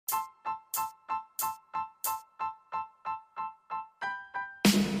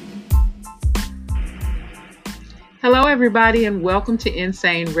Hello, everybody, and welcome to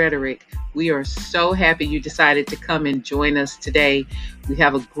Insane Rhetoric. We are so happy you decided to come and join us today. We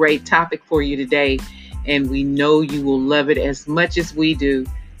have a great topic for you today, and we know you will love it as much as we do.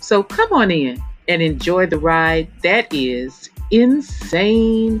 So come on in and enjoy the ride that is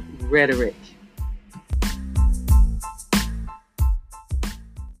Insane Rhetoric.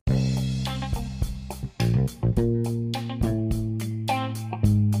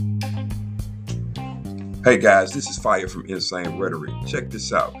 Hey guys, this is Fire from Insane Rhetoric. Check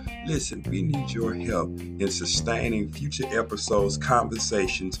this out. Listen, we need your help in sustaining future episodes,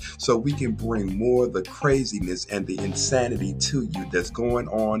 conversations, so we can bring more of the craziness and the insanity to you that's going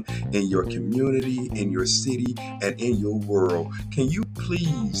on in your community, in your city, and in your world. Can you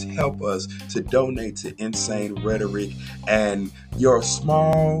please help us to donate to Insane Rhetoric? And your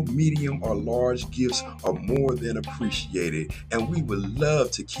small, medium, or large gifts are more than appreciated. And we would love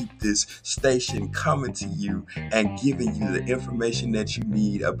to keep this station coming to you and giving you the information that you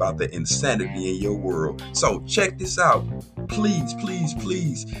need about the insanity in your world. So check this out. Please, please,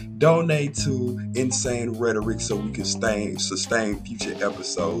 please donate to Insane Rhetoric so we can sustain future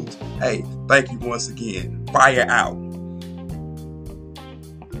episodes. Hey, thank you once again. Fire out.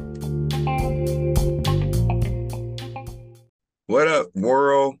 What up,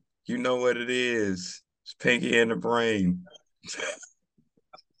 world? You know what it is. It's Pinky in the Brain.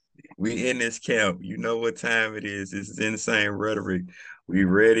 We in this camp. You know what time it is. This is Insane Rhetoric. We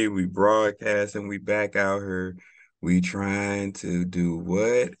ready. We broadcasting. We back out here. We trying to do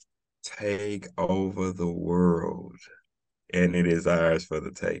what? Take over the world. And it is ours for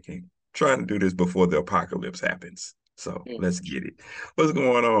the taking. Trying to do this before the apocalypse happens. So let's get it. What's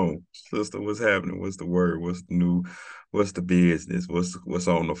going on, sister? What's happening? What's the word? What's the new? What's the business? What's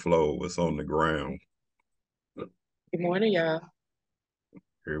on the floor? What's on the ground? Good morning, y'all.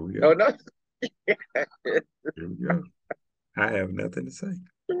 Here we go. Oh, no. Here we go. I have nothing to say.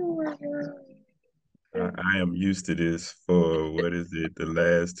 I am used to this for, what is it, the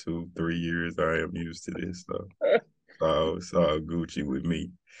last 2-3 years. I am used to this. So it's all Gucci with me.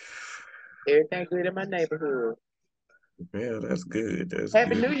 Everything good in my neighborhood. Yeah, that's good. That's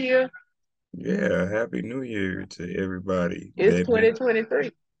Happy good. New Year. Yeah, Happy New Year to everybody. It's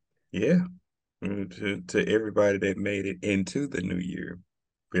 2023. Yeah, to everybody that made it into the new year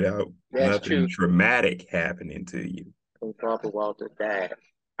without nothing traumatic happening to you. Barbara Walters died.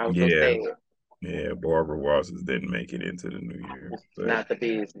 I was so sad. Yeah, Barbara Walters didn't make it into the new year. But not the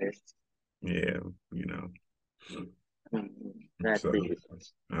business. Yeah, you know. Not the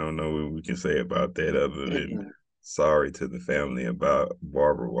business. I don't know what we can say about that other than sorry to the family about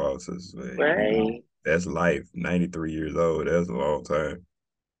Barbara Walters. Right. You know, that's life. 93 years old. That's a long time.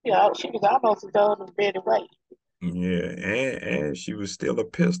 Yeah, she was almost as old as Betty White. Yeah, and she was still a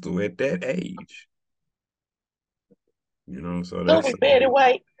pistol at that age. You know, so that's was Betty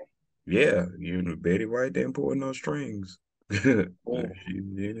White. Yeah, you know, Betty White didn't pull no strings. She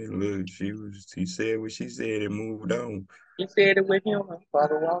didn't look. She said what she said and moved on. She said it with humor.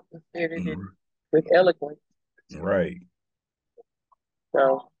 Father Walter said it with eloquence. Right.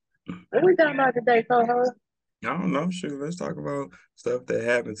 So, what we talking about today, co-host? I don't know. Shoot, let's talk about stuff that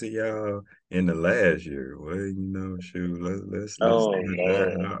happened to y'all in the last year. Well, you know, shoot, let's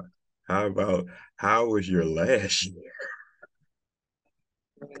how about how was your last year?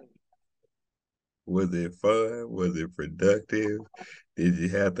 Was it fun? Was it productive? Did you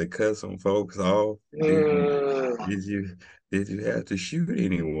have to cut some folks off? Did you have to shoot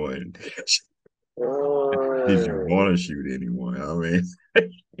anyone? Did you want to shoot anyone? I mean,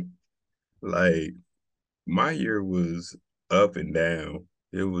 like my year was up and down.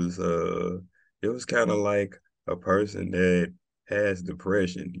 It was kind of like a person that has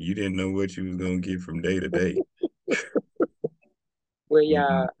depression. You didn't know what you was gonna get from day to day. Well,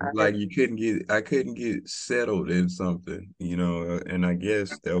 yeah, like I couldn't get settled in something, you know, and I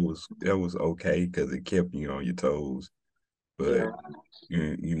guess that was okay because it kept you on your toes. But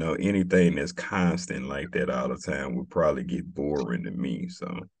you know, anything that's constant like that all the time would probably get boring to me.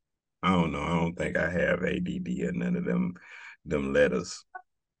 So I don't know. I don't think I have ADD or none of them letters,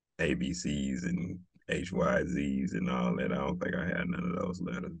 ABCs and HYZs and all that. I don't think I had none of those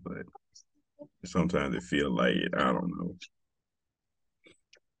letters, but sometimes it feels like it. I don't know.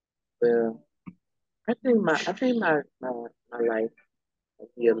 Well, I think my life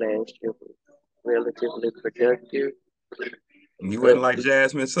year last year was relatively productive. You wouldn't like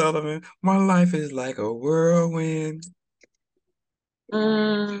Jasmine Sullivan? My life is like a whirlwind.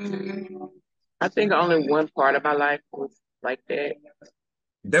 I think only one part of my life was like that.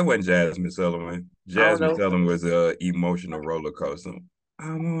 That wasn't Jasmine Sullivan. Jasmine Sullivan was an emotional roller coaster.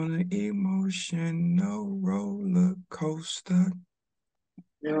 I'm on an emotional roller coaster.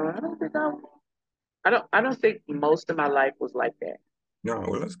 No, I don't think most of my life was like that. No,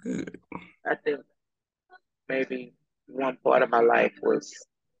 well, that's good. I think maybe one part of my life was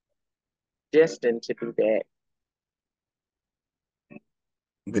destined to be that.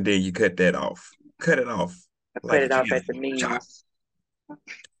 But then you cut that off. Cut it off I cut like it off Jesus. at the Chop, knees.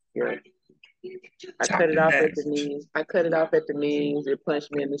 Yeah. I cut chop it them off at down. the knees. I cut it off at the knees. It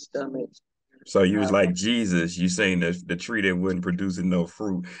punched me in the stomach. So you was like Jesus, you saying the tree that wasn't producing no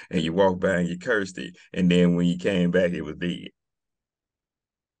fruit, and you walked by and you cursed it, and then when you came back, it was dead.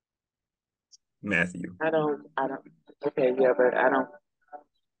 Matthew. I don't, okay, yeah, but I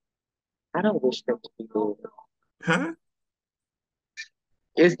don't wish that to be good. Huh?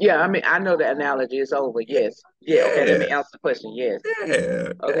 It's, yeah, I mean, I know the analogy is over. Yes. Yeah, okay, let Yeah, me answer the question. Yes.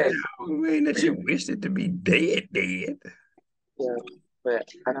 yeah. Okay. I mean that you wished it to be dead, dead. Yeah, but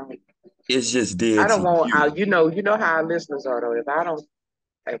It's just I dead don't to want, you. you know how our listeners are though. If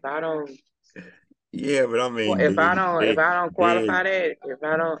I don't, Yeah, but I well, mean dead, if dead, I don't dead. qualify that, if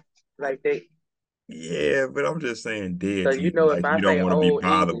I don't, like they, Yeah, but I'm just saying dead because to you. you know, if Like I you don't say want to be old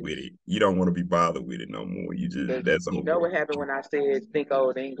bothered with English, it. You don't want to be bothered with it no more. You just because that's you know over. what happened when I said think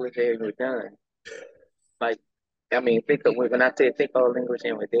old English and we're done. Like, I mean, think of when I said think old English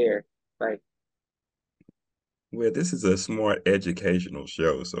and we're there. Like, Well, this is a smart educational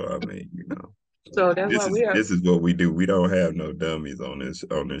show, so I mean, so that's why this we is are. this is what we do. We don't have no dummies on this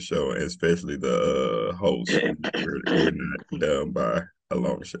show, especially the host. We're not dumb by a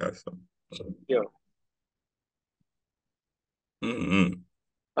long shot. So, Yeah. mm-mm.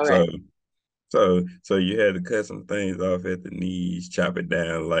 All so right. so you had to cut some things off at the knees, chop it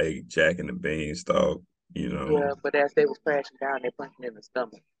down like Jack and the Beanstalk. You know, Yeah, but as they was crashing down, they punched me in the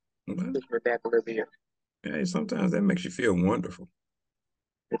stomach. well, Pushed me back a little bit. hey, sometimes that makes you feel wonderful.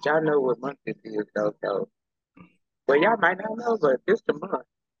 But y'all know what month this is, though. So, well, y'all might not know, but this the month.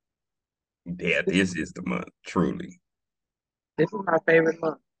 Yeah, This, this is the month, truly. this is my favorite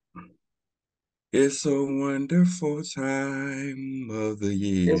month. It's a wonderful time of the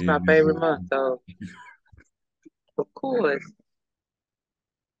It's year. my favorite month. So, of course,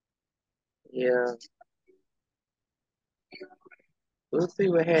 yeah, we'll see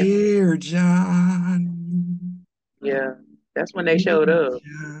what happens. Dear John. Yeah, that's when they showed Dear up.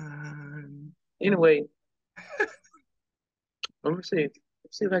 John. Anyway, let me see.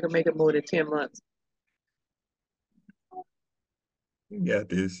 Let's see if I can make it more than 10 months. You got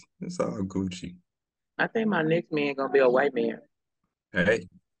this. It's all Gucci. I think my next man gonna be a white man. Hey,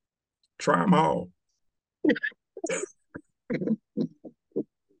 try them all.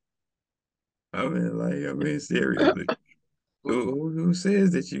 I mean, seriously. Who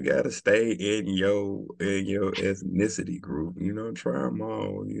says that you gotta stay in your ethnicity group? Try them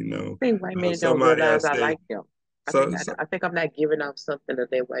all. I think white men don't Somebody I realize I say like them. so, so I think I'm not giving off something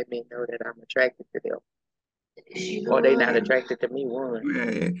that they white men know that I'm attracted to them, or they not attracted to me.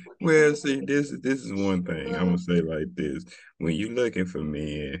 One, well, see, this is one thing I'm gonna say like this. When you looking for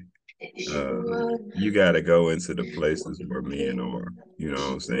men, you gotta go into the places where men are. You know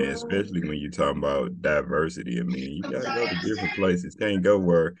what I'm saying? Especially when you're talking about diversity of men. You gotta go to different places. Can't go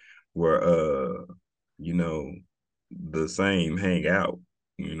where you know, the same hang out.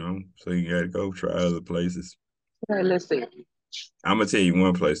 So you gotta go try other places. all right, let's see. I'm gonna tell you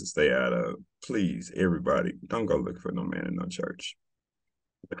one place to stay out of. Please, everybody, don't go look for no man in no church.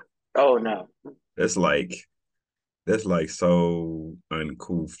 Oh no, That's like that's like so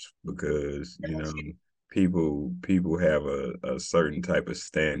uncouth because people have a certain type of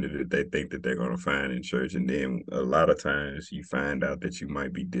standard that they think that they're going to find in church, and then a lot of times you find out that you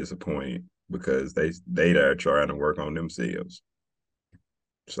might be disappointed because they are trying to work on themselves.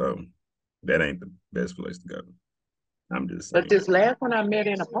 So that ain't the best place to go. I'm just but saying. this last one I met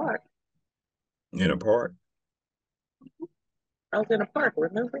in a park. In a park. I was in a park.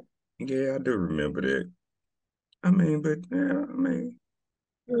 Remember? Yeah, I do remember that. I mean, but yeah, I mean,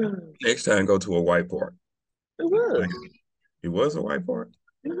 Hmm, next time go to a white park. it was. Like it was a white park.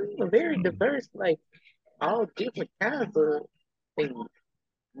 Very Hmm. diverse, like all different kinds of things.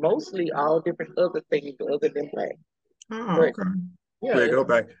 Mostly all different other things other than black. Oh, But okay. yeah,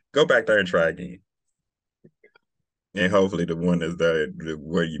 Well, go back there and try again. And hopefully the one that's there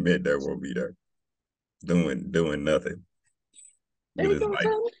where you met there won't be there doing nothing there with we his go, life.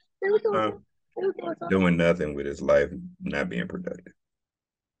 Tommy. There we go, Huh? Tommy. There we go, Tommy. Doing nothing with his life, not being productive.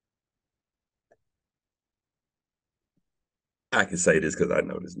 I can say this because I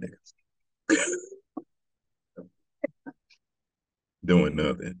know this nigga. Doing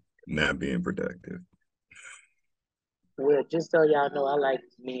nothing, not being productive. Well, just so y'all know, I like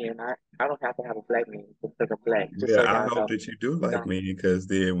men. I don't have to have a black man because I'm black. Just Yeah, so I y'all hope know. that you do like So, me because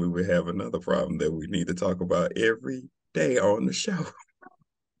then we would have another problem that we need to talk about every day on the show.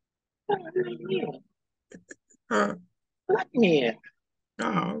 yeah, Huh? black men.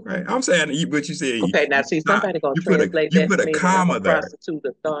 Oh, okay. I'm saying you, but you said Okay, now see, somebody gonna translate you that put to a mean that I'm a comma there. prostitute,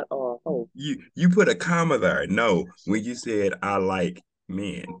 a thought, or a hoe. You put a comma there. No, when you said I like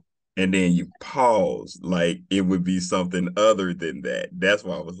men, and then you pause, like it would be something other than that. That's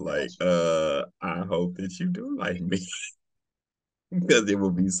why I was like, I hope that you do like me because it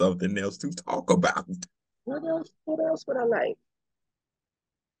will be something else to talk about. What else? What else would I like?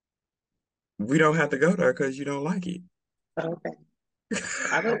 We don't have to go there because you don't like it. Okay,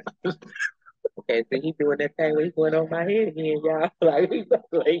 I don't. Okay, so he doing that thing where he going on my head again, y'all. Like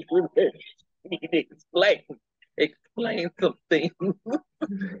he need to explain something.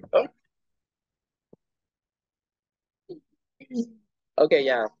 Okay,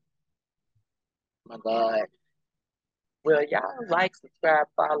 y'all. My God. Well, y'all like, subscribe,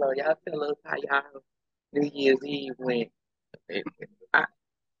 follow. Y'all tell us how y'all New Year's Eve went. I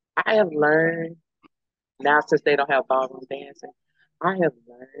I have learned now since they don't have ballroom dancing. I have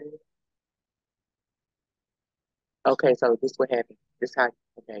learned. Okay, so this what happened. This how.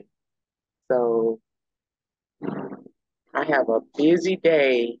 Okay, so I have a busy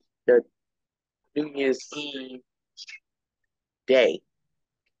day. The New Year's Eve day.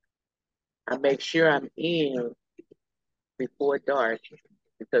 I make sure I'm in before dark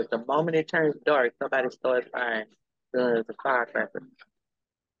because the moment it turns dark, somebody starts firing guns and firecrackers.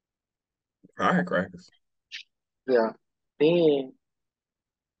 Firecrackers. Yeah. Then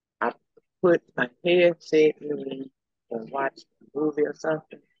I put my headset in and watch a movie or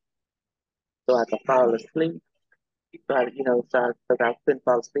something so I can fall asleep. Because I couldn't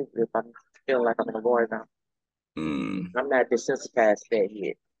fall asleep if I'm feeling like I'm in a war zone. Mm, I'm not desensitized to that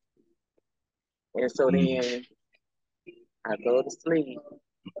yet. And so mm, then I go to sleep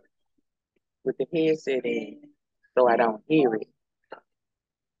with the headset in so I don't hear it.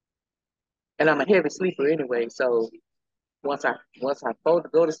 And I'm a heavy sleeper anyway, so once I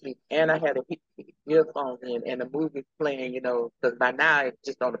go to sleep and I had a earphone in and the movie's playing, because by now it's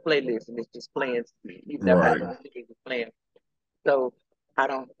just on the playlist and it's just playing, even if I right. don't think it's playing. So I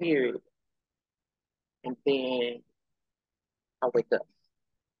don't hear it, and then I wake up.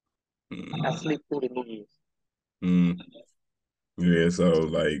 I Mm, sleep through the New Year's. mm. Yeah, so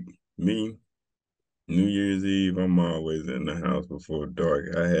like me, New Year's Eve, I'm always in the house before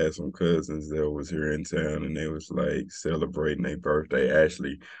dark. I had some cousins that was here in town and they was like celebrating their birthday.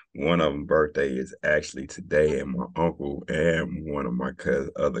 Actually, one of them birthday is actually today, and my uncle and one of my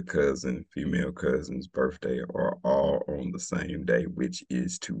other cousin, female cousins' birthday are all on the same day, which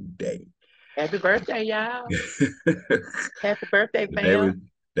is today. Happy birthday, y'all! Happy birthday, They fam! was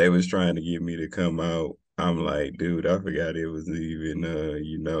they was trying to get me to come out. I'm like, dude, I forgot it was even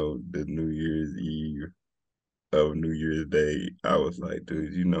the New Year's Eve of New Year's Day. I was like,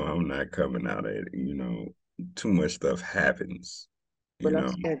 dude, I'm not coming out at too much stuff happens, you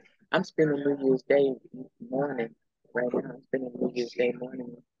Well, know. I'm spending New Year's Day morning right now. I'm spending New Year's Day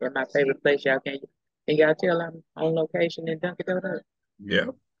morning in my favorite place. Y'all can y'all tell I'm on location in Dunkin' Donuts? Yeah,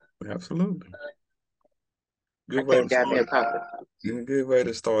 absolutely. I Good way came to got me start. a coffee. Good way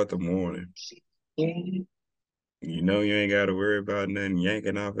to start the morning. Yeah. You ain't got to worry about nothing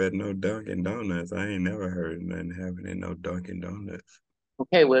yanking off at no Dunkin' Donuts. I ain't never heard of nothing happening at no Dunkin' Donuts.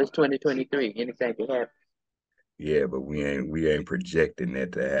 Okay, well it's 2023. Anything can happen. Yeah, but we ain't projecting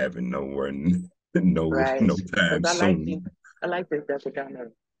that to happen nowhere, no Right. no Because time soon. I like this Dunkin'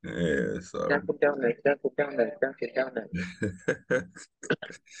 Donuts. Yeah, so Dunkin' Donuts, Dunkin' Donuts, Dunkin' Donuts.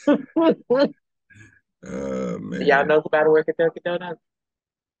 Y'all man, know somebody work at Dunkin' Donuts?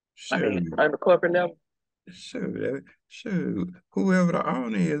 I mean, shoot, on the corporate level? shoot, whoever the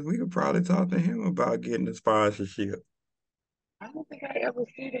owner is, we could probably talk to him about getting the sponsorship. I don't think I ever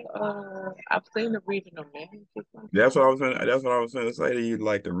seen it. I've seen the regional manager That's what sometimes. I was gonna. That's what I was gonna say to you,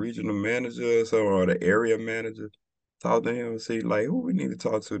 like the regional manager or something, or the area manager. Talk to him and see like who we need to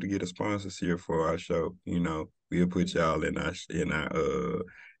talk to get a sponsorship for our show. We'll put y'all in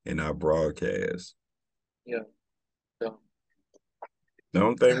our broadcast. Yeah. So The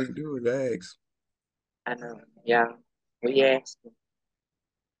only thing we can do is ask. I know. Yeah. We asked.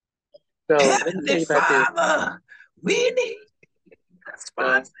 So let me tell Heavenly you about this. Father, we need a So,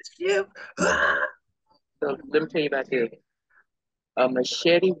 sponsorship. Ah! so let me tell you about this. A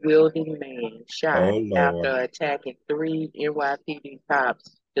machete wielding man shot Oh after Lord. attacking three NYPD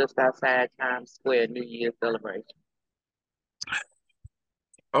cops just outside Times Square New Year's celebration.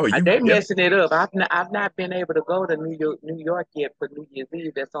 Oh, you They yep. messing it up. I've not been able to go to New York yet for New Year's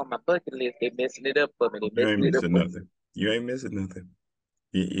Eve. That's on my bucket list. They messing it up for me. They You messing ain't it up missing for me. nothing. You ain't missing nothing.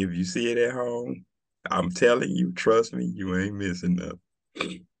 If you see it at home, I'm telling you, trust me, you ain't missing nothing.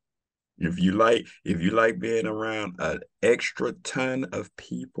 If you like being around an extra ton of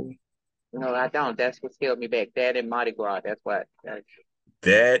people, No, I don't. That's what's held me back. That and Mardi Gras. That's what.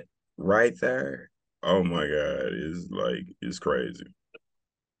 that right there, oh my God, is like it's crazy.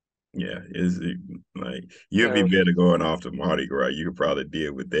 Yeah, like you'll be So, better going off to Mardi Gras. You could probably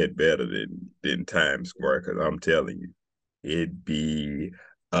deal with that better than Times Square, because I'm telling you, it'd be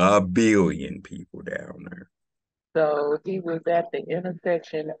a billion people down there. so he was at the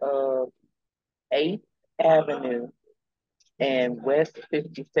intersection of 8th Avenue and West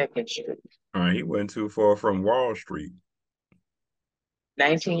 52nd Street. He wasn't too far from Wall Street,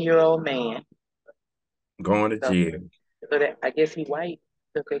 19-year-old man. going to So, jail. I guess he white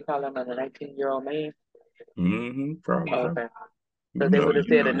because they call him a 19-year-old man. Probably so. Okay. So You they know, would have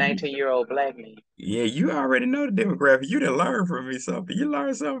you said a know, 19-year-old black man. yeah, you already know the demographic. You didn't learn from me something. You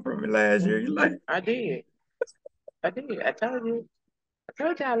learned something from me last year. You like, I did. I did. I told you. I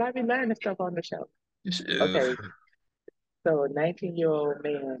told y'all I be learning stuff on the show. shit. Okay. So a 19-year-old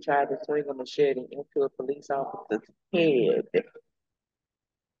man tried to swing a machete into a police officer's head.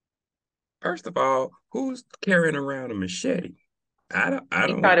 First of all, who's carrying around a machete? I He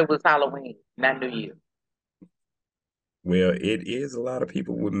thought don't. it was Halloween, not New Year. Well, it is a lot of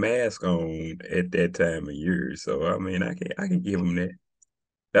people with masks on at that time of year. So I mean, I can give them that.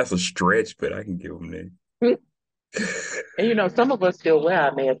 That's a stretch, but I can give them that. And some of us still wear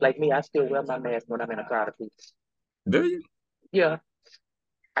our masks. Like me, I still wear my mask when I'm in a crowd of people. Do you? Yeah,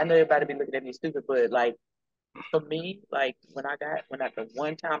 I know everybody be looking at me stupid, but like for me, like when I the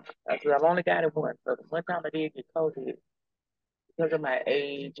one time, because I've only got it once, but the one time I did get COVID because of my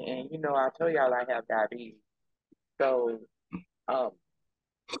age, and I told y'all I have diabetes. So, um,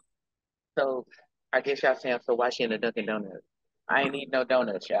 so I guess y'all saying, so why she in a Dunkin' Donuts? I ain't eating no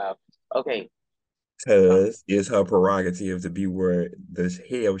donuts, y'all. Okay, um, Because it's her prerogative to be where the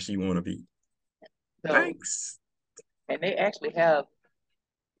hell she want to be. so Thanks. and they actually have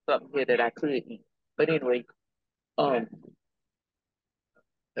something here that I could eat, but anyway, um,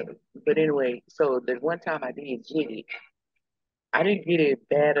 so the one time I did get it, I didn't get it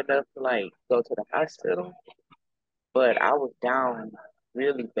bad enough to like go to the hospital, but I was down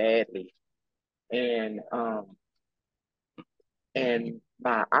really badly, and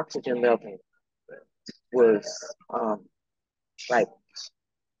my oxygen level was like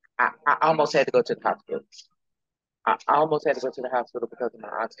I almost had to go to the hospital. I almost had to go to the hospital because of my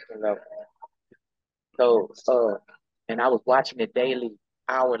oxygen level. So and I was watching it daily,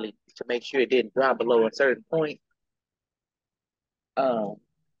 hourly to make sure it didn't drop below a certain point. Um,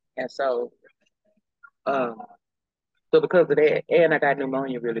 and um, so because of that, and I got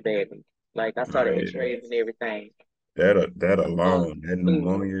pneumonia really badly. Like I saw Oh the yeah. X-rays and everything. That Uh, alone, that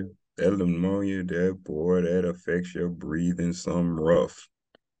pneumonia, that boy, that affects your breathing some rough.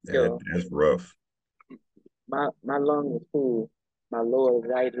 yeah, That's rough. my lung was full. My lower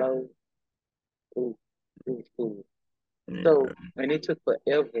right lobe, it was full. Yeah. So, and it took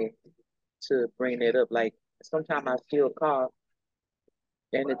forever to bring that up. Like, sometimes I still cough,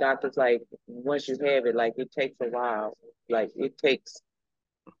 and the doctor's like, once you have it, like, it takes a while. Like, it takes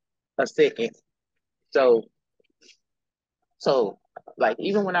a second. So, so, like,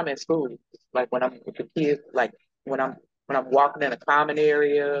 even when I'm in school, like, when I'm with the kids, like, when I'm when I'm walking in a common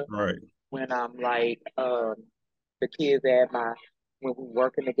area, Right. when I'm like, the kids at when we're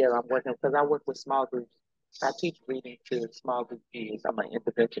working together, I'm working because I work with small groups. I teach reading to small group kids. I'm an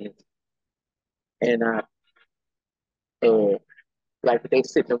interventionist, and uh, like they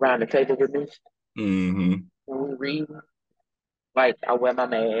sitting around the table with me Mm-hmm. when we read. Like I wear my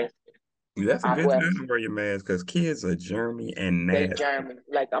mask. That's a I good wear time to wear your mask because kids are germy and they nasty. German.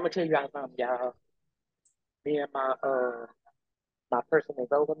 Like I'm gonna tell you all something, y'all. Me and my person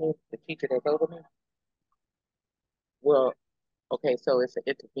that's over me, the teacher that's over me. Well, okay, so it's an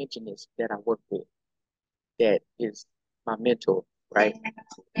interventionist that I work with that is my mentor, right?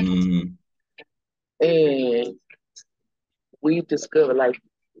 Mm-hmm. And we discovered like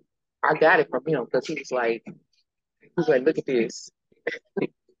I got it from him because he was like, look at this.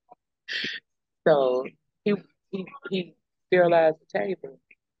 So he he sterilized the table,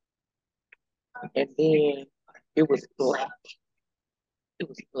 and then it was black. It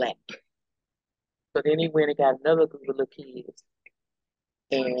was black. So then he went and got another group of little kids,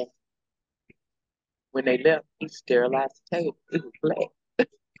 and when they left, he sterilized the table. It was black.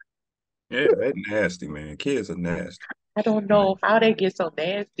 Yeah, that nasty, man. Kids are nasty. I don't know how they get so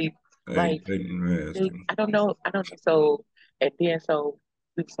nasty. Like Nasty. I don't know. I don't know. So and then so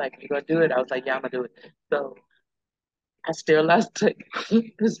he was like, "You gonna do it?" I was like, "Yeah, I'm gonna do it." So I still lost to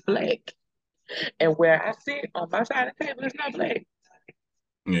it's black, and where I sit on my side of the table, it's not black.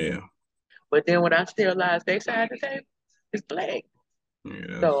 Yeah. But then when I still lies their side of the table, it's black.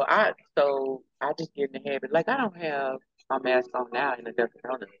 Yeah. So I just get in the habit. Like I don't have my mask on now in the Dunkin'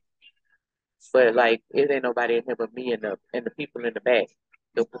 Donuts, but like it ain't nobody in here but me and the people in the back,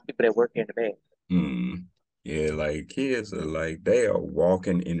 the people that work in the back. Mm. Yeah, like kids are like they are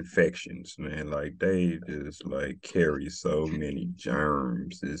walking infections, man. Like they just like carry so many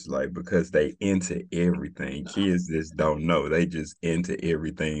germs. It's like because they into everything. Kids just don't know. They just into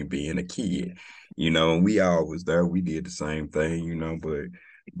everything being a kid. And we all was there. We did the same thing,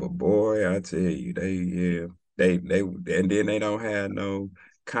 but boy, I tell you, they and then they don't have no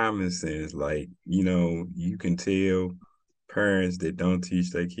common sense. Like, you can tell parents that don't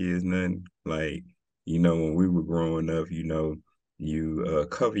teach their kids nothing. Like, when we were growing up, you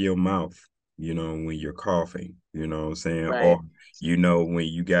cover your mouth, when you're coughing, you know what I'm saying? Right, Or, when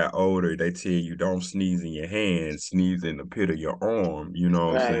you got older, they tell you don't sneeze in your hand, sneeze in the pit of your arm, you know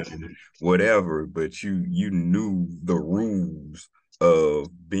what I'm right. saying? Whatever, but you knew the rules of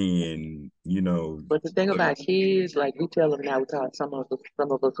being, But the thing about kids, like we tell them now, we call it, some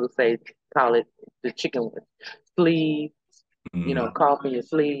of us will say call it the chicken sleeve, mm-hmm, cough in your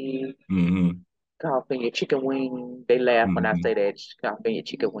sleeve, mm-hmm, cough in your chicken wing. They laugh when I mm-hmm. say that, cough in your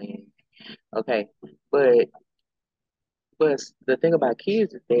chicken wing. Okay. But but the thing about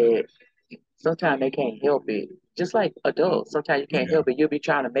kids is that sometimes they can't help it. Just like adults, sometimes you can't Yeah. help it. You'll be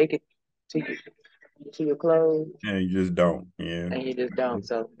trying to make it to you to your clothes Yeah, you just don't. Yeah. and you just don't.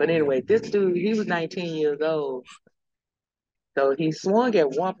 So but anyway, this dude, he was 19 years old. So he swung at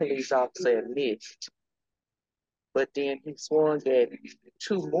one police officer and missed, but then he swung at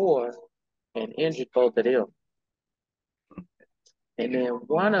two more and injured both of them. And then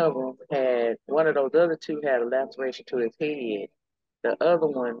one of those other two had a laceration to his head. The other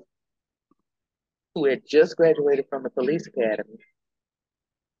one, who had just graduated from the police academy,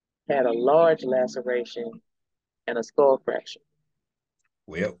 had a large laceration and a skull fracture.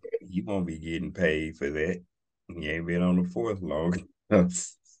 Well, you won't be getting paid for that. You ain't been on the force long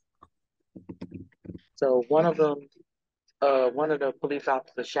enough. So one of the police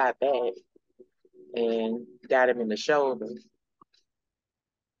officers shot back and got him in the shoulder.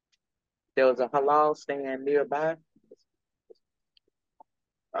 There was a halal stand nearby.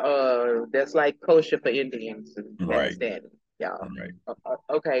 That's like kosher for Indians and Right, Pakistanis, y'all. right.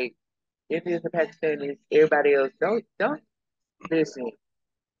 Okay, Indians and Pakistanis, everybody else, don't listen.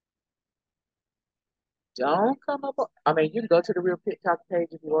 Don't come up. I mean, you can go to the Real Pit Talk page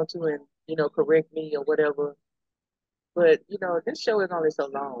if you want to, and correct me or whatever. But this show is only so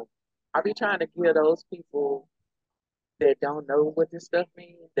long. I be trying to give those people that don't know what this stuff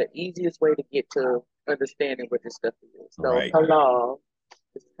means the easiest way to get to understanding what this stuff is. So Right. halal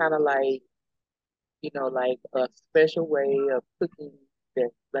is kind of like like a special way of cooking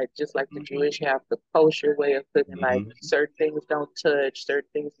that, like just like the Jewish have the kosher way of cooking, like Mm-hmm. certain things don't touch, certain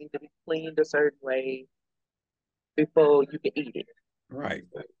things need to be cleaned a certain way before you can eat it. Right.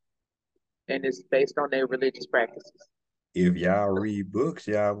 And it's based on their religious practices. If y'all read books,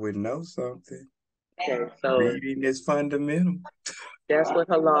 y'all would know something. Okay, so Reading is fundamental. that's what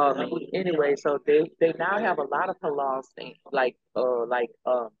halal means. Anyway, so they now have a lot of halal things, like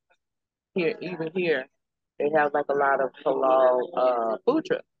here, even here, they have like a lot of halal food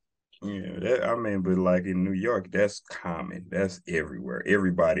trucks. Yeah, I mean, but like in New York, that's common. That's everywhere.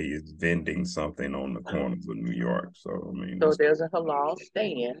 Everybody is vending something on the corners of New York. So I mean, So that's there's a halal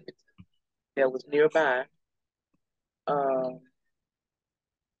stand that was nearby, um,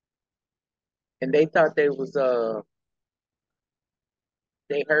 and they thought they heard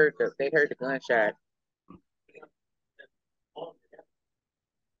the gunshot.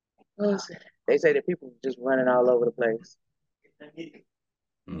 They say that people were just running all over the place.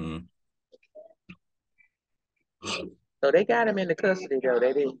 mm, So they got him into custody though.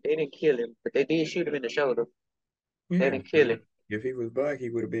 They didn't kill him, but they did shoot him in the shoulder. They yeah. didn't kill him. If he was black, he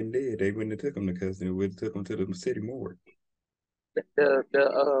would have been dead. They wouldn't have took him to custody. They would have took him to the city morgue.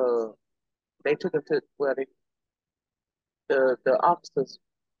 The they took him to well the officers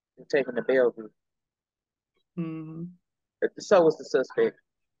were taken to Bellevue. Mm-hmm. So was the suspect.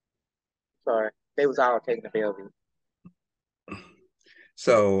 Sorry, they was all taken to Bellevue.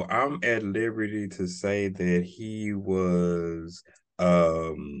 So I'm at liberty to say that he was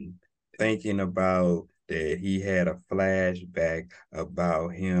thinking about that he had a flashback about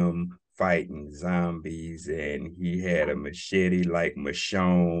him fighting zombies, and he had a machete like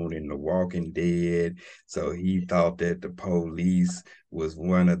Michonne in The Walking Dead. So he thought that the police was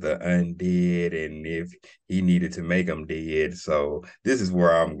one of the undead, and if he needed to make them dead. So this is where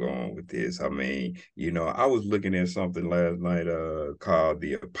I'm going with this. I mean, I was looking at something last night called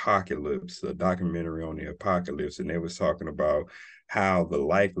The Apocalypse, a documentary on the apocalypse, and they was talking about how the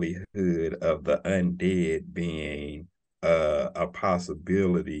likelihood of the undead being a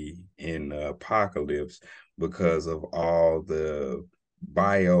possibility in the apocalypse because of all the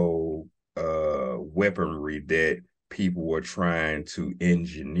bio weaponry that people were trying to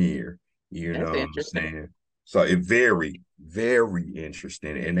engineer. You know That's what I'm interesting. saying? So it very, very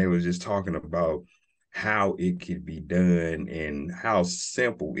interesting. And they was just talking about how it could be done and how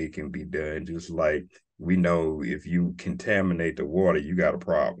simple it can be done. Just like we know if you contaminate the water, you got a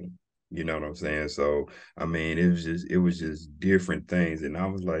problem. You know what I'm saying? So I mean, it was just different things. And I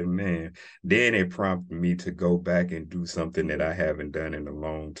was like, man, then it prompted me to go back and do something that I haven't done in a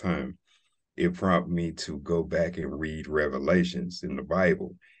long time. It prompted me to go back and read Revelations in the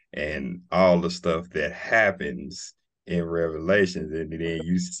Bible and all the stuff that happens in Revelations. And then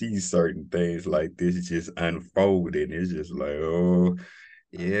you see certain things like this just unfolding. It's just like, oh,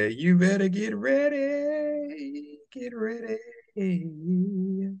 yeah, you better get ready. Get ready.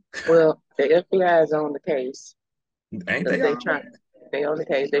 Well, the FBI is on the case Ain't because they all? they on the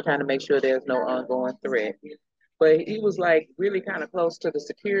case. They're trying to make sure there's no ongoing threat. But he was like really kind of close to the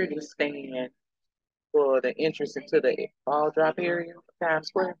security stand for the entrance into the ball drop area of Times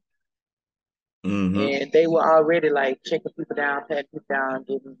Square. Mm-hmm. And they were already like checking people down, patting people down,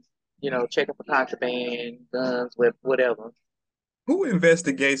 getting, checking for contraband, guns, whatever. Who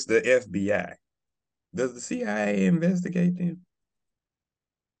investigates the FBI? Does the CIA investigate them?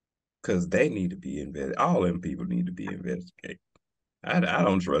 Because they need to be investigated. All them people need to be investigated. I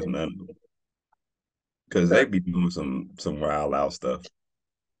don't trust none of them because they So, be doing some wild out stuff.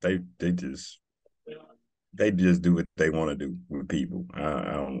 They just do what they want to do with people.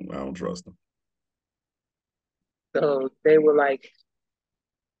 I don't trust them. so they were like,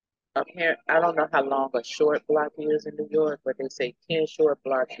 I don't know how long a short block is in New York, but they say 10 short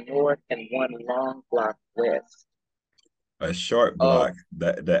blocks north and one long block west A short of block,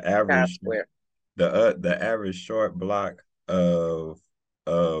 the Times average Square. the average short block of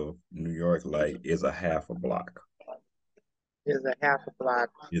New York like is a half a block. Is a half a block.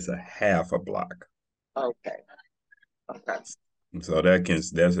 It's a half a block. Okay. Okay. So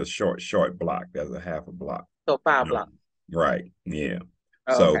that's a short block. That's a half a block. So 5 blocks. Right. Yeah.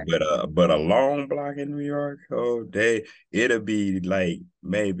 Oh, So, okay. but a long block in New York, oh, it'll be like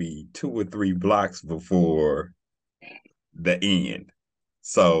maybe 2 or 3 blocks before the end.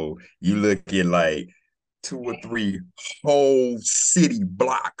 So you look at like 2 or 3 whole city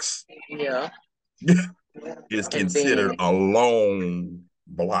blocks Yeah. is And considered then, a long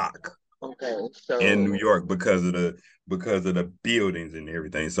block okay, in New so York because of the buildings and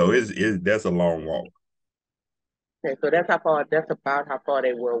everything. So that's a long walk. okay, so that's about how far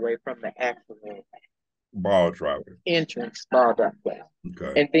they were away from the actual Ball driver. entrance ball drop place.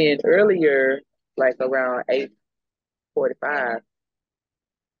 Okay. And then earlier, like around 8:45,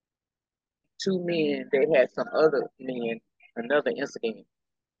 2 men, they had some other men, another incident.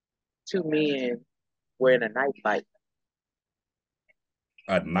 2 men were in a knife fight.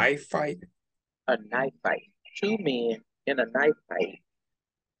 A knife fight? A knife fight. 2 men in a knife fight.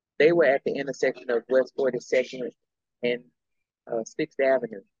 They were at the intersection of West 42nd and 6th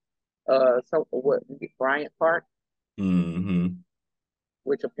Avenue. So what? Bryant Park, Mm-hmm.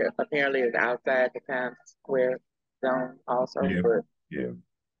 which apparently is outside the Times Square zone, also. Yeah. But Yeah.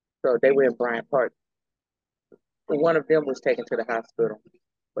 so they were in Bryant Park. One of them was taken to the hospital,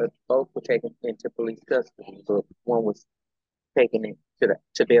 but both were taken into police custody. But one was taken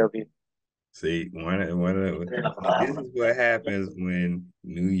to Bellevue. See, this is what happens when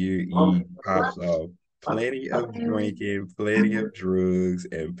New Year Eve pops off. Plenty of drinking, plenty of drugs,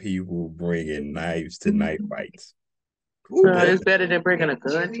 and people bringing knives to knife fights. Who does It's it? better than bringing a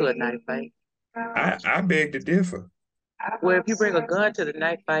gun to a knife fight. I beg to differ. Well, if you bring a gun to the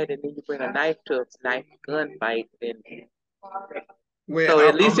knife fight and then you bring a knife to a knife gun fight, then Well, so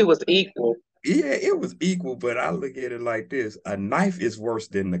at least it was equal. yeah, it was equal, but I look at it like this: a knife is worse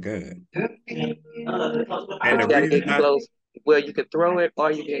than the gun, But and you the got to reason get close. Well, you can throw it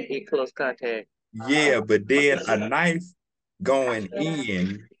or you can get close contact. yeah, but then a knife going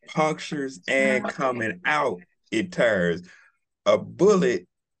in punctures and coming out, it tears. A bullet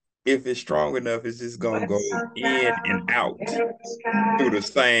if it's strong enough, it's just gonna go in and out through the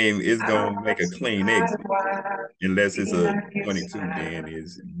same. It's gonna make a clean exit. Unless it's a 22,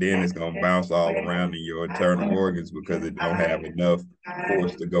 then it's gonna bounce all around in your internal organs because it don't have enough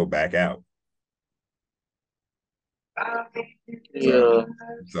force to go back out. Yeah.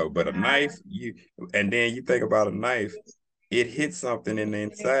 But a knife, and then you think about a knife, it hits something in the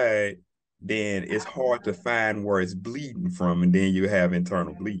inside, then it's hard to find where it's bleeding from, and then you have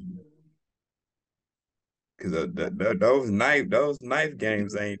internal bleeding. Because those knife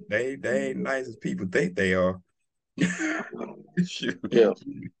games ain't nice as people think they are. Yeah.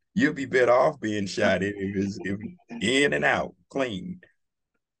 You'll be better off being shot if in and out clean.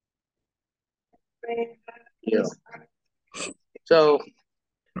 Yeah. So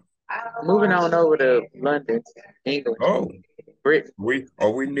moving on over to London, England. Oh, Britain.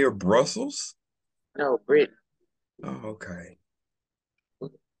 Are we near Brussels? No, Britain. Oh, okay.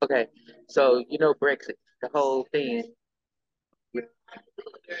 Okay. So you know Brexit, the whole thing. You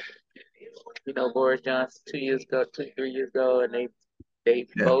know Boris Johnson 2 years ago, 3 years ago, and they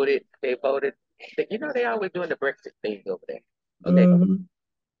Yeah. voted. You know they always doing the Brexit thing over there. Okay.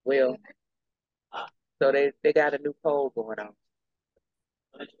 Well, so they got a new poll going on.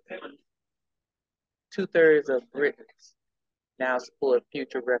 2/3 of Britons now support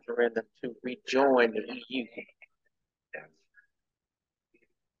future referendum to rejoin the EU.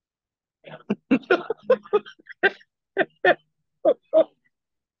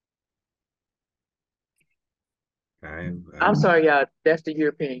 I'm sorry, y'all. That's the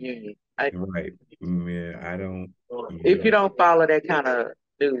European Union. Right. Yeah, I don't. If you don't follow that kind of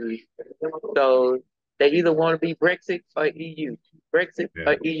news, so they either want to be Brexit or EU. Brexit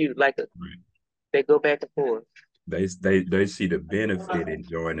or EU, they go back and forth. They see the benefit in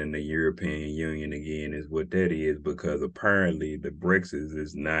joining the European Union again is what that is, because apparently the Brexit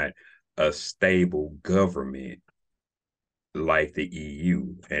is not a stable government like the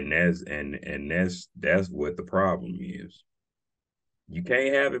EU, and that's what the problem is. You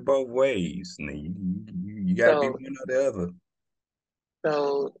can't have it both ways. You got to be one or the other.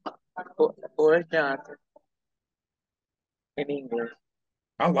 So Boris Johnson in England.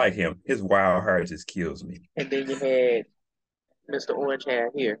 I like him. His wild hair just kills me. And then you had Mr. Orange Hair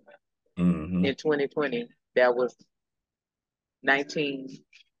here. Mm-hmm. In 2020. That was 19.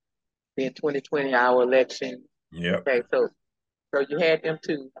 Then 2020, our election. Yep. Okay, so you had them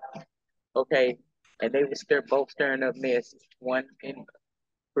two. Okay, and they were both stirring up mess. One in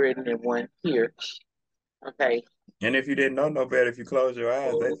Britain and one here. Okay. And if you didn't know no better, if you close your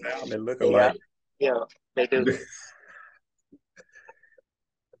eyes, they sound and look alike. Yeah, they do.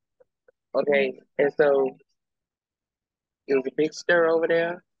 Okay, and so it was a big stir over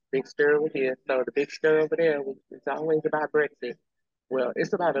there, big stir over here. So the big stir over there it's always about Brexit. Well,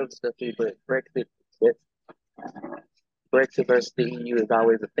 it's about other stuff too, but Brexit versus the EU is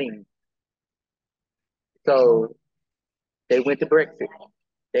always a thing. So they went to Brexit.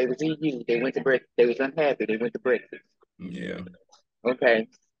 They was EU. They went to Brexit. They was unhappy. They went to Brexit. Yeah. Okay.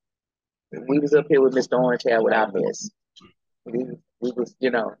 We was up here with Mr. Orange Hair with our mess. We was,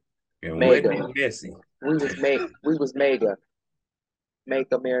 and mega. Messy. We was mega.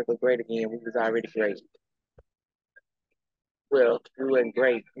 Make America great again. We was already great. Well, we weren't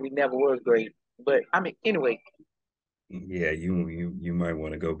great. We never was great. But I mean, anyway. Yeah, you might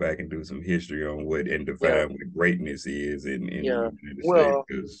want to go back and do some history on what and define what greatness is in the United States.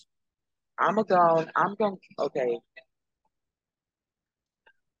 Because I'm going. Okay.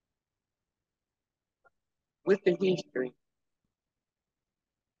 With the history,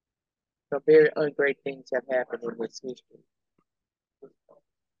 some very ungreat things have happened in this history.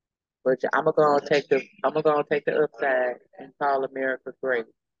 But I'm gonna take the upside and call America great.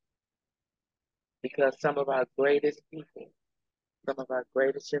 Because some of our greatest people, some of our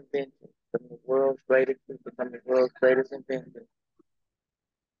greatest inventions, some of the world's greatest people, some of the world's greatest inventions,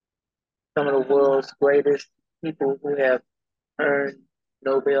 some of the world's greatest people who have earned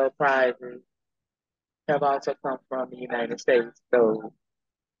Nobel Prizes have also come from the United States. So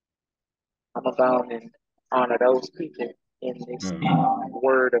I'm gonna go on and honor those people in this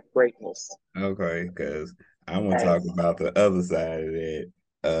word of greatness. Okay, because I want to talk about the other side of that.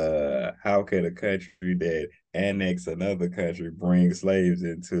 How can a country that annex another country bring slaves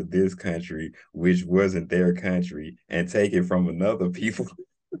into this country, which wasn't their country, and take it from another people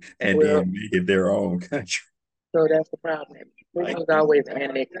and then make it their own country? So that's the problem. People always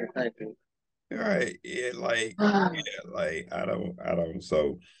annexing countries. Right. Yeah, I don't.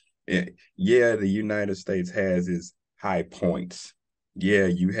 So, yeah, the United States has its high points. Yeah,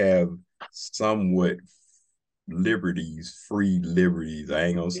 you have somewhat liberties, free liberties. I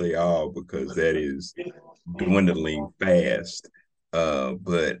ain't gonna say all because that is dwindling fast.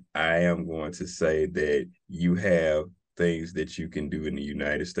 But I am going to say that you have things that you can do in the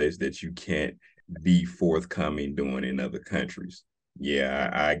United States that you can't be forthcoming doing in other countries. Yeah,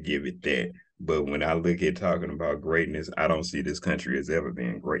 I give it that. But when I look at talking about greatness, I don't see this country as ever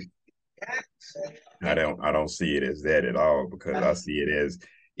being great. I don't see it as that at all because I see it as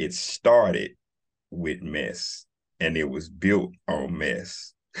it started with mess and it was built on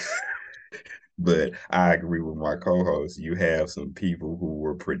mess. But I agree with my co-host. You have some people who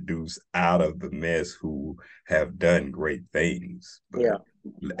were produced out of the mess who have done great things. But Yeah.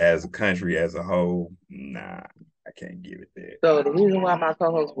 as a country as a whole, nah, I can't give it that. So the reason why my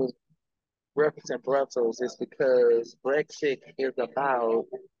co-host was referencing Brussels is because Brexit is about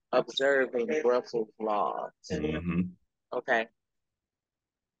observing Brussels laws. Mm-hmm. Okay.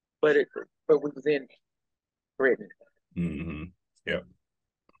 But we was in Britain. Mm-hmm. Yep.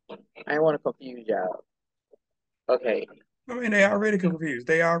 I don't want to confuse y'all. Okay. I mean, they already confused.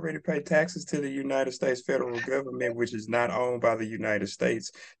 They already pay taxes to the United States federal government, which is not owned by the United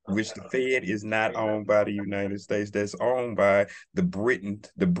States, which the Fed is not owned by the United States. That's owned by the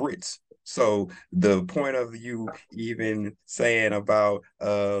Brits. So the point of you even saying about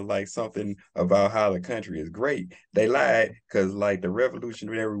like something about how the country is great, they lied because like the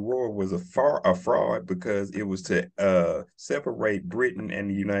Revolutionary War was a fraud because it was to separate Britain and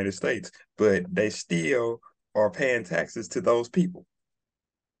the United States, but they still are paying taxes to those people.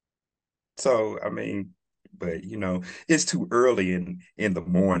 So I mean, but it's too early in the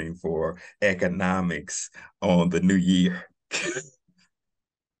morning for economics on the new year.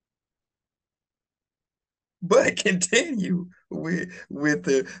 But continue with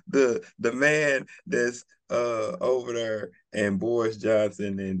the man that's over there and Boris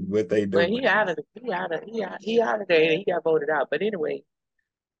Johnson and what they do. Well, he out of there. He got voted out. But anyway,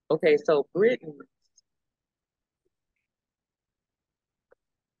 okay, so Britain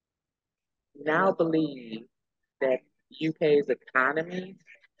now believes that UK's economy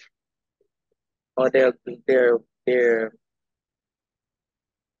or their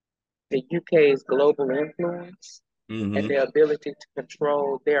the UK's global influence Mm-hmm. and their ability to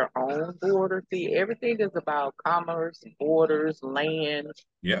control their own borders. See, everything is about commerce, borders, land.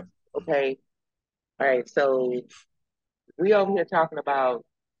 Yep. Okay. All right. So we over here talking about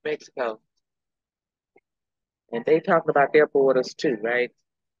Mexico, and they talking about their borders too, right?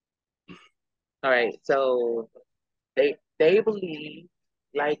 All right. So they believe,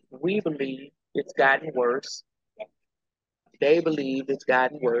 like we believe, it's gotten worse. They believe it's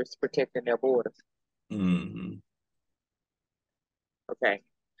gotten worse protecting their borders. Mm-hmm. Okay.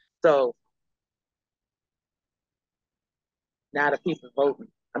 So now the people voting.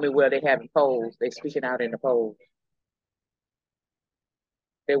 I mean, well, they having polls. They speaking out in the polls.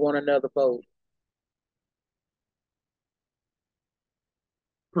 They want another vote.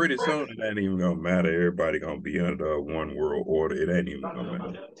 Pretty soon it ain't even gonna matter. Everybody gonna be under a one world order. It ain't even gonna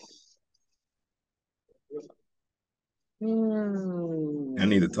matter. I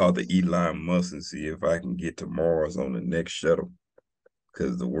need to talk to Elon Musk and see if I can get to Mars on the next shuttle.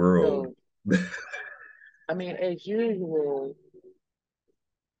 Because the world. So, I mean, as usual,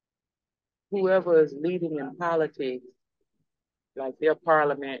 whoever is leading in politics, like their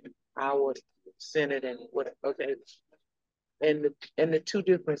parliament, our senate, and what? Okay, and the two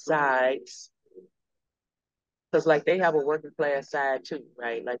different sides, because like they have a working class side too,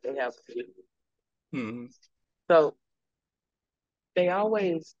 right? Like they have. Mm-hmm. So they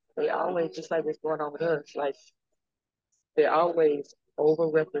always just like what's going on with us, like they always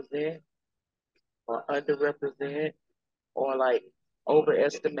overrepresent or underrepresent or like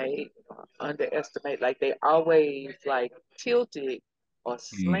overestimate or underestimate. Like they always like tilted or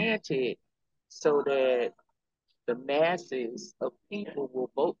slanted so that the masses of people will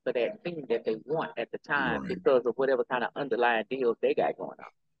vote for that thing that they want at the time Right. because of whatever kind of underlying deals they got going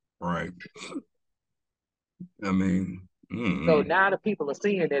on. Right. I mean, so now the people are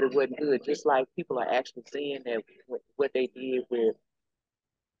seeing that it wasn't good, just like people are actually seeing that what they did with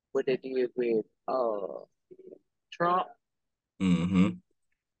Trump mm-hmm.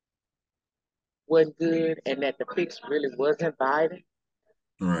 wasn't good, and that the fix really wasn't Biden.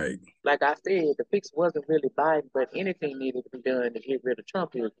 Right. Like I said, the fix wasn't really Biden, but anything needed to be done to get rid of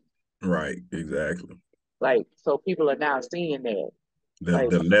Trump. Right. Exactly. Like, so people are now seeing that.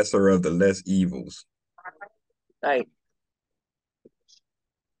 The lesser of the less evils. Like,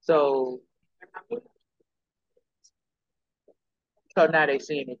 so now they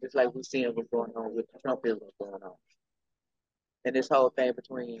seeing it just like we're seeing what's going on with Trump is what's going on. And this whole thing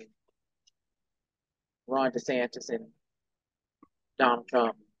between Ron DeSantis and Donald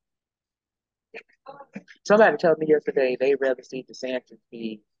Trump. Somebody told me yesterday they'd rather see DeSantis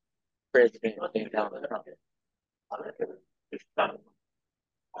be president than Donald Trump.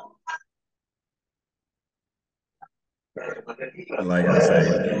 Like I say,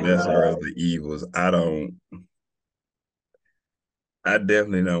 the lesser of the evils. I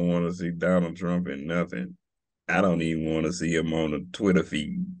definitely don't want to see Donald Trump in nothing. I don't even want to see him on a Twitter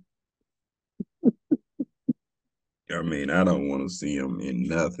feed. I mean, I don't want to see him in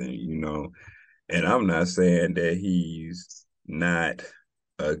nothing, you know. And I'm not saying that he's not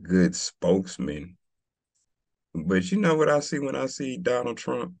a good spokesman, but you know what I see when I see Donald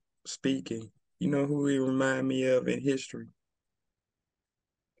Trump speaking? You know who he remind me of in history?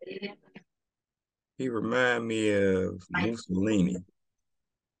 He remind me of Mussolini.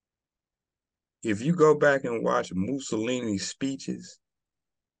 If you go back and watch Mussolini's speeches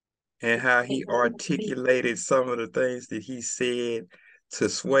and how he articulated some of the things that he said to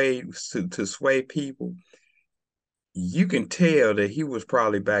sway people, you can tell that he was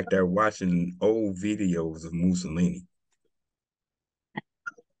probably back there watching old videos of Mussolini.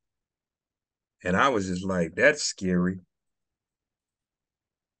 And I was just like, that's scary.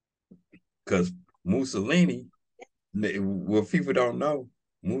 Because Mussolini, what people don't know,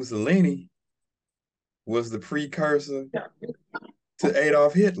 Mussolini was the precursor to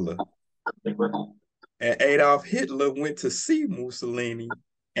Adolf Hitler. And Adolf Hitler went to see Mussolini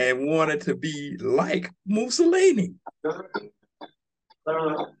and wanted to be like Mussolini.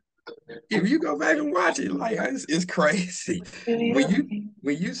 If you go back and watch it, like it's crazy.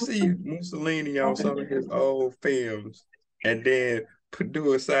 When you see Mussolini on some of his old films and then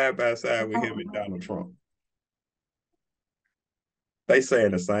do it side by side with him and Donald Trump, they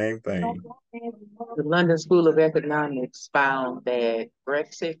saying the same thing. The London School of Economics found that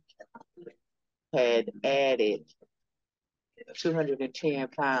Brexit had added 210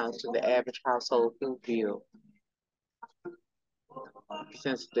 pounds to the average household food bill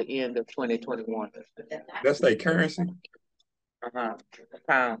since the end of 2021. That's their currency. The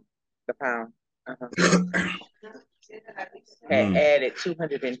pound. Had added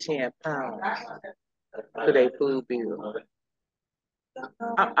 210 pounds to their food bill.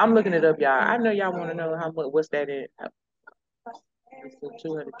 I'm looking it up, y'all. I know y'all want to know how much. What's that in?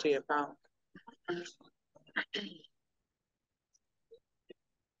 210 pounds.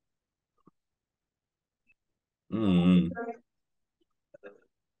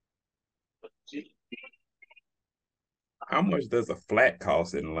 How much does a flat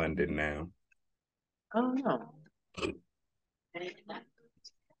cost in London now? I don't know.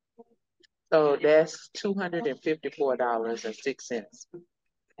 So that's $254.06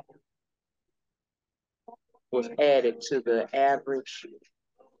 was added to the average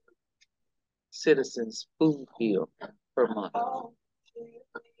citizen's food bill per month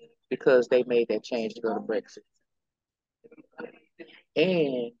because they made that change to go to Brexit.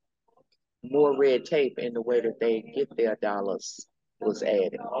 And more red tape in the way that they get their dollars was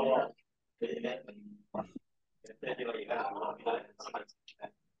added.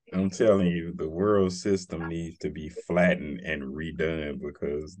 I'm telling you, the world system needs to be flattened and redone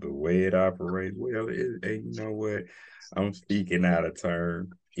because the way it operates, well, you know what? I'm speaking out of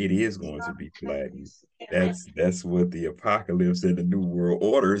turn. It is going to be flattened. That's what the apocalypse and the new world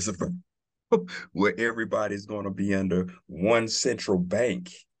order is about, where everybody's going to be under one central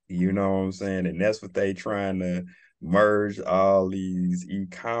bank. You know what I'm saying? And that's what they trying to merge all these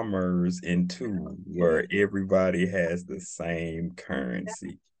e-commerce into, where everybody has the same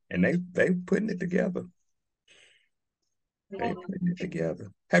currency. And they putting it together. They putting it together.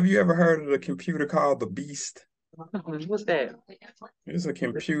 Have you ever heard of the computer called the Beast? What's that? It's a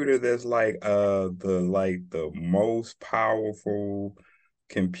computer that's like the most powerful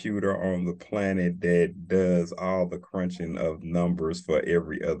computer on the planet that does all the crunching of numbers for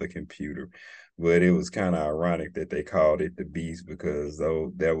every other computer. But it was kind of ironic that they called it the Beast because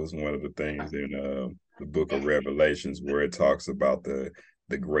that was one of the things in the book of Revelations where it talks about the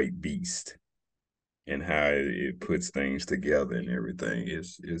great beast and how it puts things together and everything.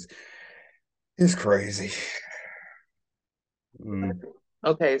 It's crazy.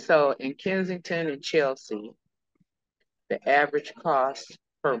 Okay, so in Kensington and Chelsea, the average cost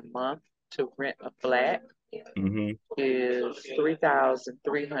per month to rent a flat is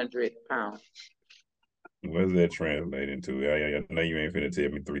 £3,300. What does that translate into? I know you ain't finna tell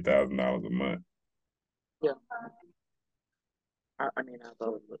me $3,000 a month. Yeah. I mean, I'll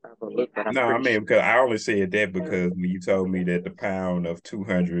go look, but no, I mean, because I only said that because when you told me that the pound of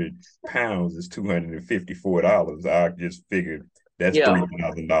 200 pounds is $254, I just figured that's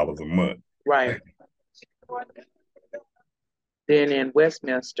 $3,000 a month. Right. Then in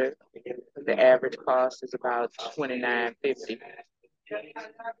Westminster, the average cost is about $29.50.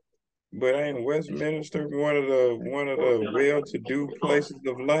 But ain't Westminster one of the well-to-do places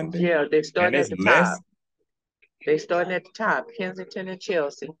of London? Yeah, they're And starting it's at the top. less? They're starting at the top, Kensington and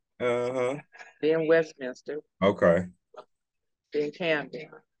Chelsea, Uh-huh. then Westminster, Okay. then Camden,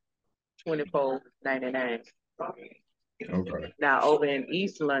 $24.99. Okay. Now over in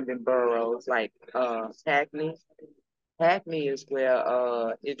East London boroughs like Hackney. Hackney is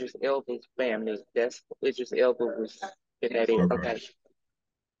where Idris Elba's family. That's Idris Elba was in that area. Okay. Okay.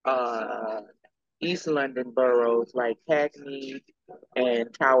 Uh, East London boroughs like Hackney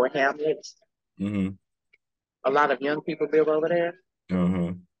and Tower Hamlets. Mm-hmm. A lot of young people live over there.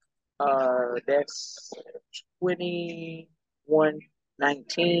 Uh-huh. That's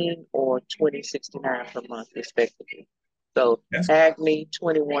 2119 or 2069 per month, respectively. So That's Hackney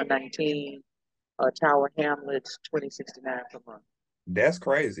 2119, Tower Hamlets 2069 per month. That's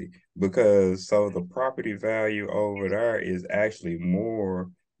crazy because so the property value over there is actually more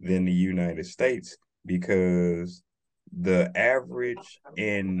than the United States because the average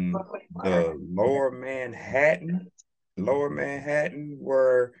in the lower Manhattan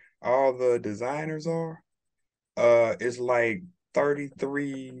where all the designers are, is like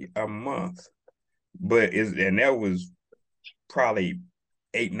 33 a month. And that was probably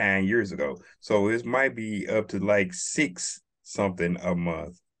 8, 9 years ago. So it might be up to like six something a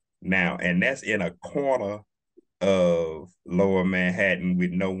month now. And that's in a corner of lower Manhattan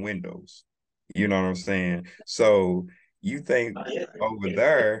with no windows. You know what I'm saying? So you think over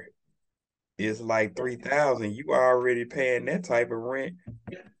there is like 3,000, you already paying that type of rent,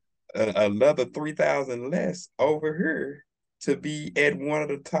 another 3,000 less over here to be at one of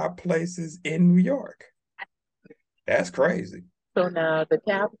the top places in New York. That's crazy. So now the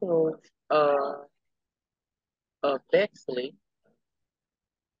capital uh, of Bexley,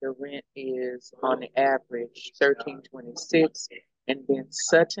 the rent is on the average 1326, and then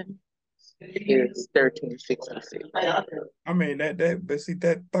Sutton is 1366. I mean but see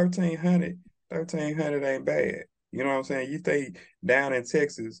that 1,300 ain't bad. You know what I'm saying? You stay down in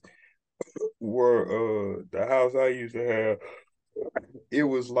Texas where the house I used to have, it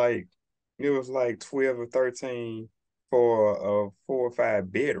was like 12 or 13 for a 4 or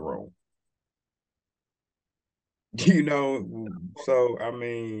 5 bedroom. You know, so I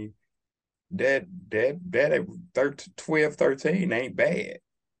mean that 12, 13 ain't bad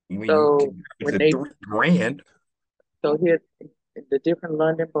when you So compare it when to they 3 grand. so here the different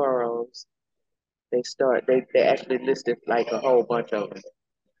London boroughs, they actually listed like a whole bunch of them.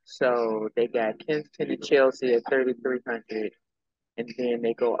 So they got Kensington and Chelsea at 3,300, and then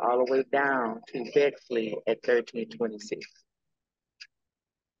they go all the way down to Bexley at 1326.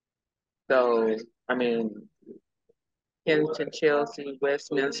 So I mean, Kensington, Chelsea,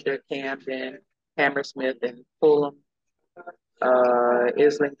 Westminster, Camden, Hammersmith, and Fulham,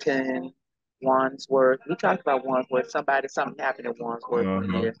 Islington, Wandsworth. We talked about Wandsworth. Something happened in Wandsworth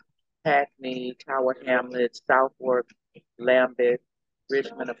Uh-huh. here. Hackney, Tower Hamlets, Southwark, Lambeth,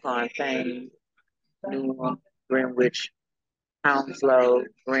 Richmond upon Thames, Newham, Greenwich, Hounslow,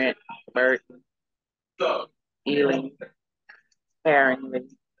 Brent, Burton, Ealing, Haringey,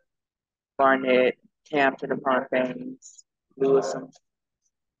 Barnet, Hampton upon Thames, Lewisham,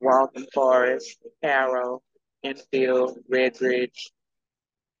 Waltham Forest, Harrow, Enfield, Redbridge,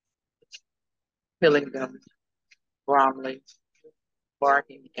 Hillingham, Bromley,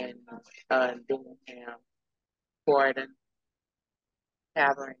 Barking, and Dillingham, Croydon,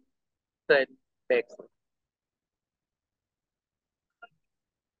 Havering, Sutton, Bexley.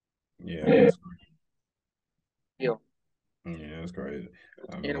 Yeah, that's Yeah. yeah, that's crazy.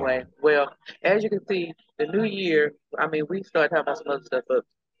 I Anyway, mean, well, as you can see, the new year, I mean, we started talking about some other stuff,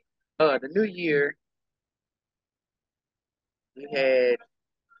 but the new year, we had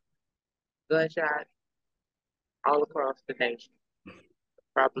gunshots all across the nation,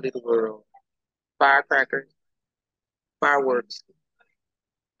 probably the world, firecrackers, fireworks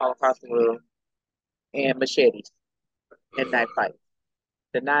all across the world, and machetes and knife fights.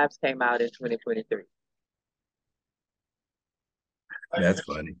 The knives came out in 2023. that's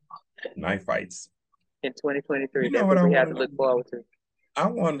funny. Knife fights. In 2023, You know that's what what I we have want to to look know? forward to. I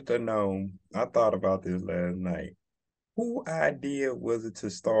wanted to know. I thought about this last night. Who idea was it to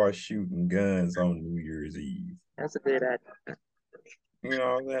start shooting guns on New Year's Eve? That's a good idea. You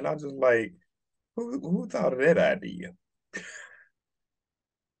know what I'm saying? I just like who thought of that idea?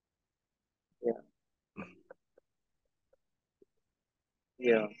 Yeah,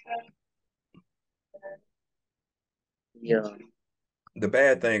 yeah, yeah. The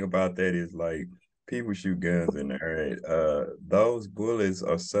bad thing about that is like People shoot guns in there. Those bullets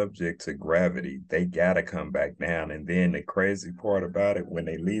are subject to gravity. They gotta come back down. And then the crazy part about it, when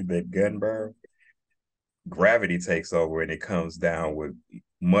they leave that gun barrel, gravity takes over and it comes down with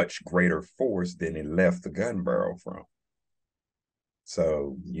much greater force than it left the gun barrel from.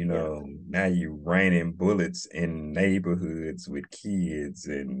 So, now you're raining bullets in neighborhoods with kids,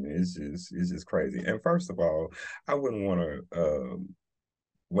 and it's just crazy. And first of all, I wouldn't want to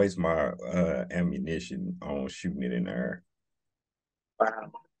waste my ammunition on shooting it in the air.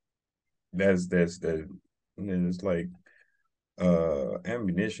 Wow. It's like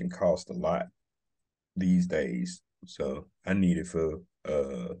ammunition costs a lot these days. So I need it for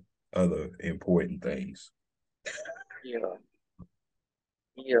other important things. Yeah.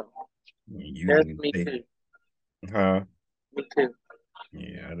 Yeah. That's me too. Huh? Me too.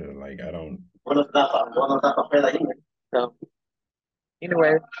 Yeah, I don't. So,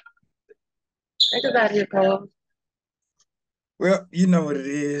 anyway, take us out here, Cole. Well, you know what it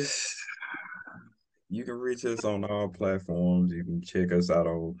is. You can reach us on all platforms. You can check us out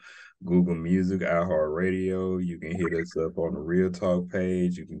on Google Music, iHeartRadio. You can hit us up on the Real Talk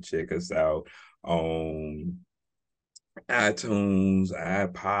page. You can check us out on iTunes,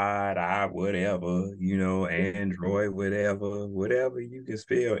 iPod, whatever, Android, whatever you can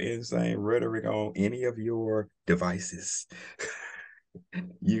spell Insane Rhetoric on any of your devices.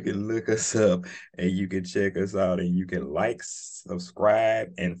 You can look us up and you can check us out, and you can like,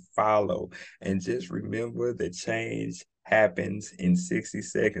 subscribe, and follow. And just remember, the change happens in 60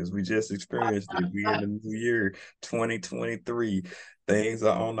 seconds. We just experienced it. We in the new year 2023. Things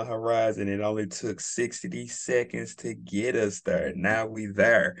are on the horizon. It only took 60 seconds to get us there. Now we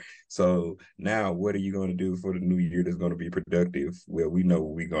there. So now what are you going to do for the new year that's going to be productive? Well, we know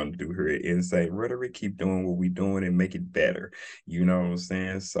what we're going to do here at Insane Rhetoric. Keep doing what we're doing and make it better. You know what I'm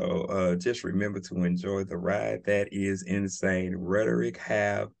saying? So just remember to enjoy the ride that is Insane Rhetoric.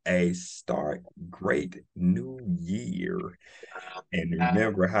 Have a great new year. And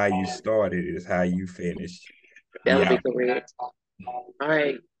remember, how you started is how you finish. That would be correct. All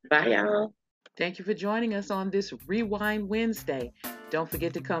right. Bye, y'all. Thank you for joining us on this Rewind Wednesday. Don't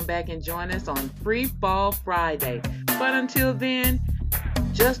forget to come back and join us on Free Fall Friday. But until then,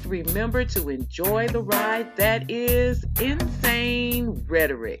 just remember to enjoy the ride that is Insane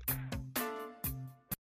Rhetoric.